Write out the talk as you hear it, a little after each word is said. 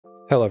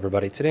Hello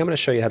everybody, today I'm going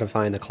to show you how to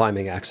find the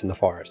climbing axe in the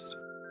forest.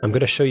 I'm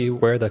going to show you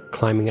where the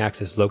climbing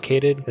axe is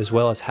located, as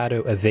well as how to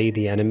evade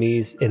the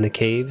enemies in the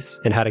caves,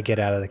 and how to get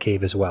out of the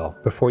cave as well.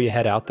 Before you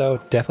head out though,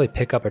 definitely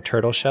pick up a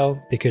turtle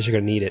shell, because you're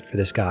going to need it for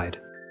this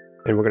guide.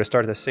 And we're going to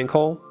start in the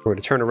sinkhole. We're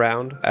going to turn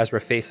around as we're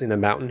facing the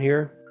mountain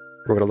here.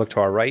 We're going to look to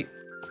our right,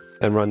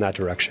 and run that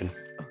direction.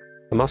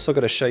 I'm also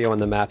going to show you on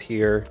the map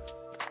here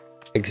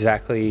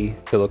exactly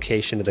the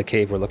location of the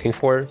cave we're looking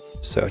for,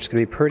 so it's going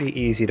to be pretty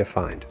easy to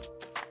find.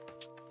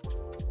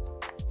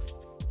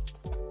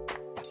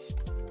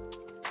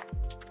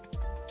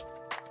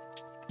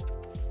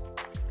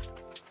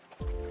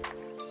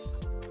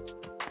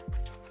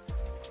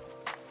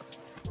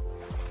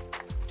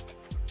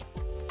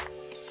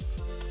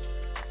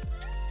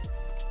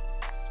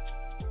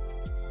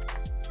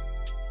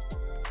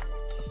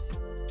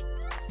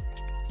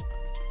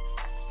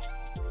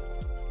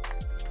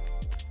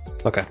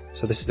 Okay,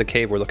 so this is the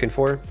cave we're looking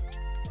for,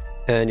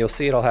 and you'll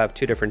see it'll have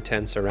two different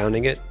tents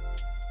surrounding it,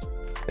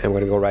 and we're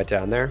gonna go right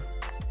down there.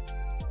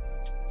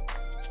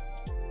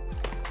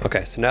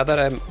 Okay, so now that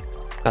I'm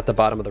at the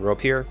bottom of the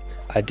rope here,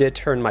 I did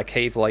turn my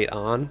cave light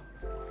on,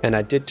 and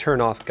I did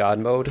turn off God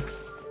mode,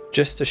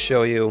 just to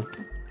show you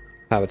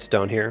how it's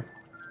done here.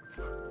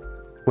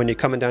 When you're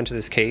coming down to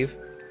this cave,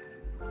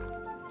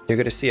 you're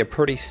gonna see a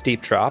pretty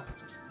steep drop.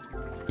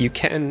 You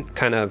can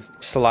kind of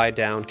slide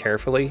down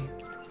carefully,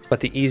 but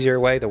the easier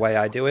way, the way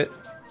I do it,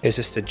 is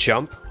just to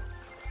jump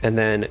and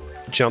then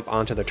jump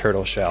onto the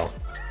turtle shell.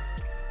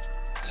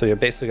 So you're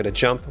basically gonna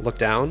jump, look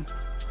down,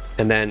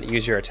 and then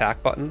use your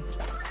attack button,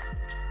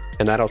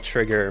 and that'll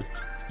trigger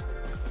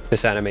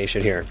this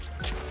animation here.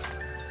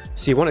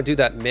 So you wanna do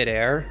that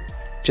mid-air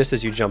just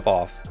as you jump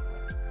off.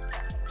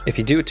 If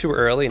you do it too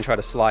early and try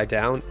to slide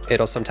down,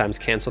 it'll sometimes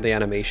cancel the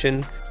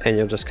animation and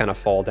you'll just kind of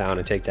fall down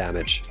and take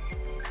damage.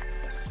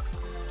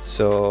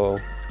 So,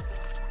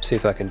 see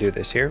if I can do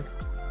this here.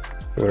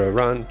 We're gonna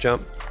run,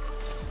 jump.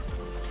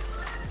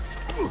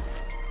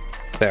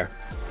 There.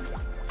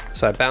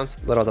 So I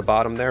bounced a little at the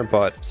bottom there,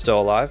 but still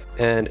alive.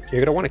 And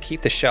you're gonna wanna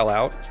keep the shell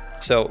out.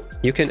 So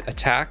you can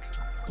attack,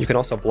 you can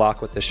also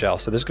block with the shell.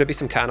 So there's gonna be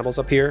some cannibals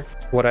up here.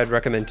 What I'd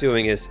recommend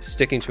doing is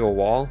sticking to a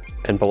wall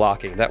and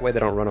blocking. That way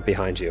they don't run up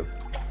behind you.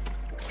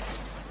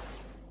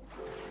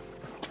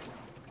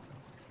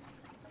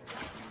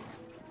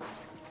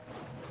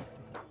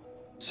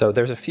 So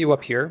there's a few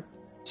up here.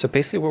 So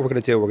basically what we're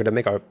going to do, we're going to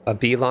make a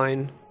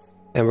beeline,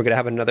 and we're going to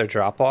have another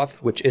drop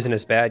off, which isn't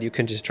as bad. You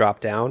can just drop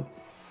down.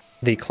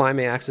 The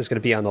climbing axe is going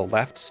to be on the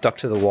left, stuck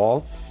to the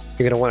wall.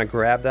 You're going to want to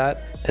grab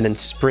that and then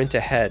sprint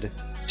ahead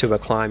to a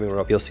climbing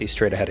rope you'll see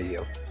straight ahead of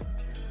you.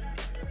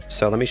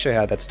 So let me show you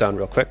how that's done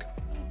real quick.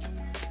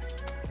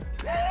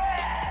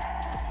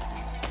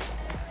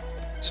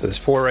 So there's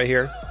 4 right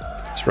here.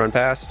 Just run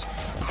past.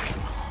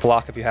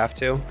 Block if you have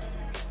to.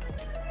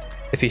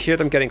 If you hear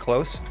them getting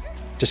close,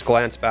 just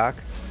glance back.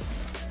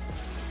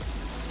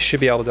 Should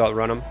be able to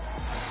outrun them.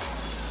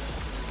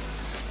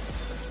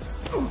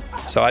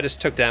 So I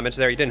just took damage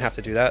there. You didn't have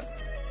to do that.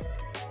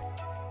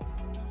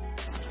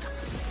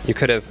 You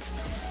could have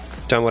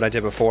done what I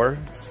did before.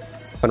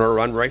 I'm gonna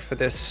run right for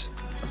this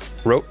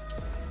rope.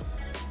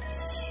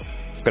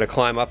 I'm gonna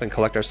climb up and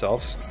collect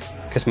ourselves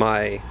because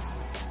my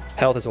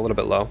health is a little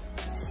bit low.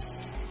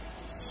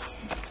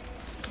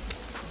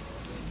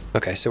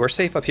 Okay, so we're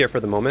safe up here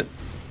for the moment.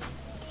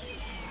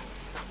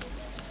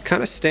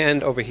 Kind of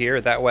stand over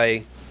here, that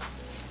way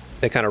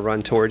they kind of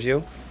run towards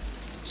you.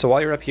 So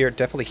while you're up here,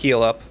 definitely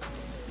heal up,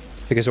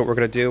 because what we're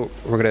going to do,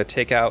 we're going to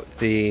take out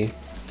the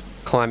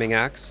climbing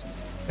axe,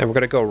 and we're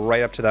going to go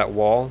right up to that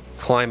wall,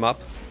 climb up,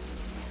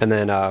 and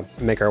then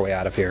make our way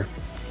out of here.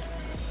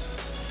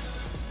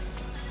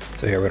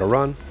 So here we're going to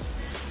run.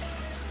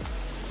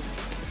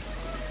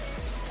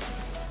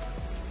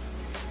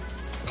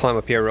 Climb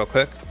up here real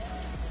quick.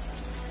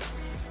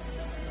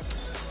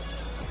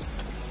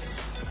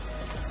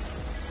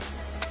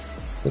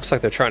 Looks like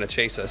they're trying to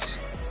chase us,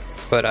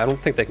 but I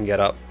don't think they can get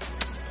up.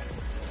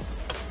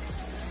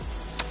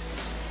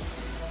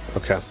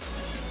 Okay.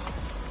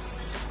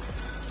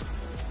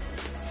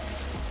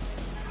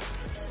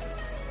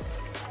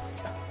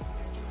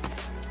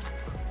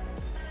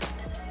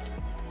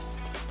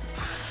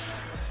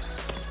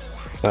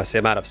 See,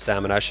 I'm out of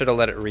stamina. I should have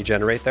let it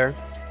regenerate there,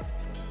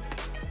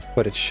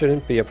 but it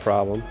shouldn't be a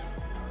problem.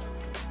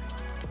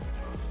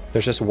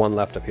 There's just one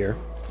left up here.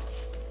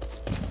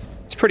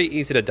 It's pretty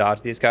easy to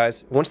dodge these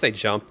guys. Once they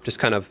jump, just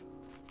kind of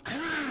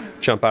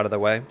jump out of the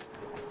way.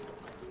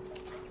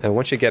 And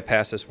once you get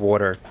past this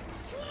water,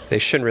 they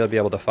shouldn't really be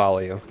able to follow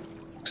you.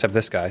 Except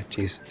this guy,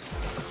 jeez.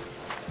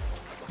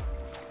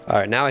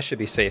 Alright, now I should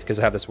be safe because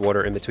I have this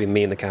water in between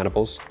me and the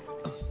cannibals.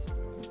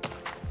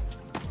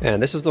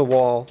 And this is the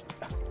wall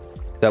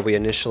that we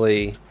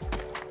initially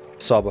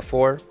saw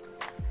before.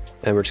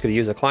 And we're just going to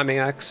use a climbing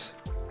axe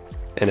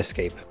and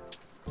escape.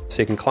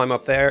 So you can climb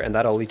up there, and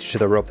that'll lead you to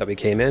the rope that we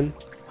came in.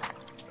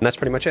 And that's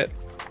pretty much it.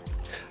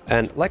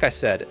 And like I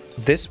said,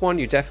 this one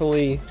you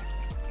definitely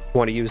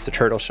want to use the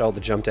turtle shell to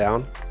jump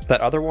down.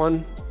 That other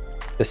one,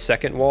 the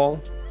second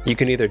wall, you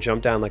can either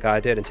jump down like I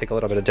did and take a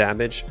little bit of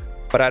damage,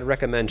 but I'd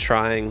recommend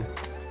trying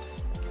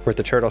with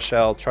the turtle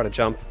shell, try to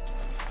jump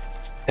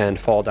and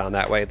fall down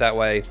that way. That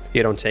way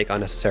you don't take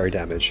unnecessary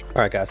damage.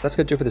 All right guys, that's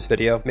gonna do for this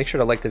video. Make sure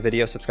to like the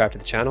video, subscribe to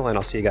the channel, and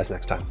I'll see you guys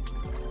next time.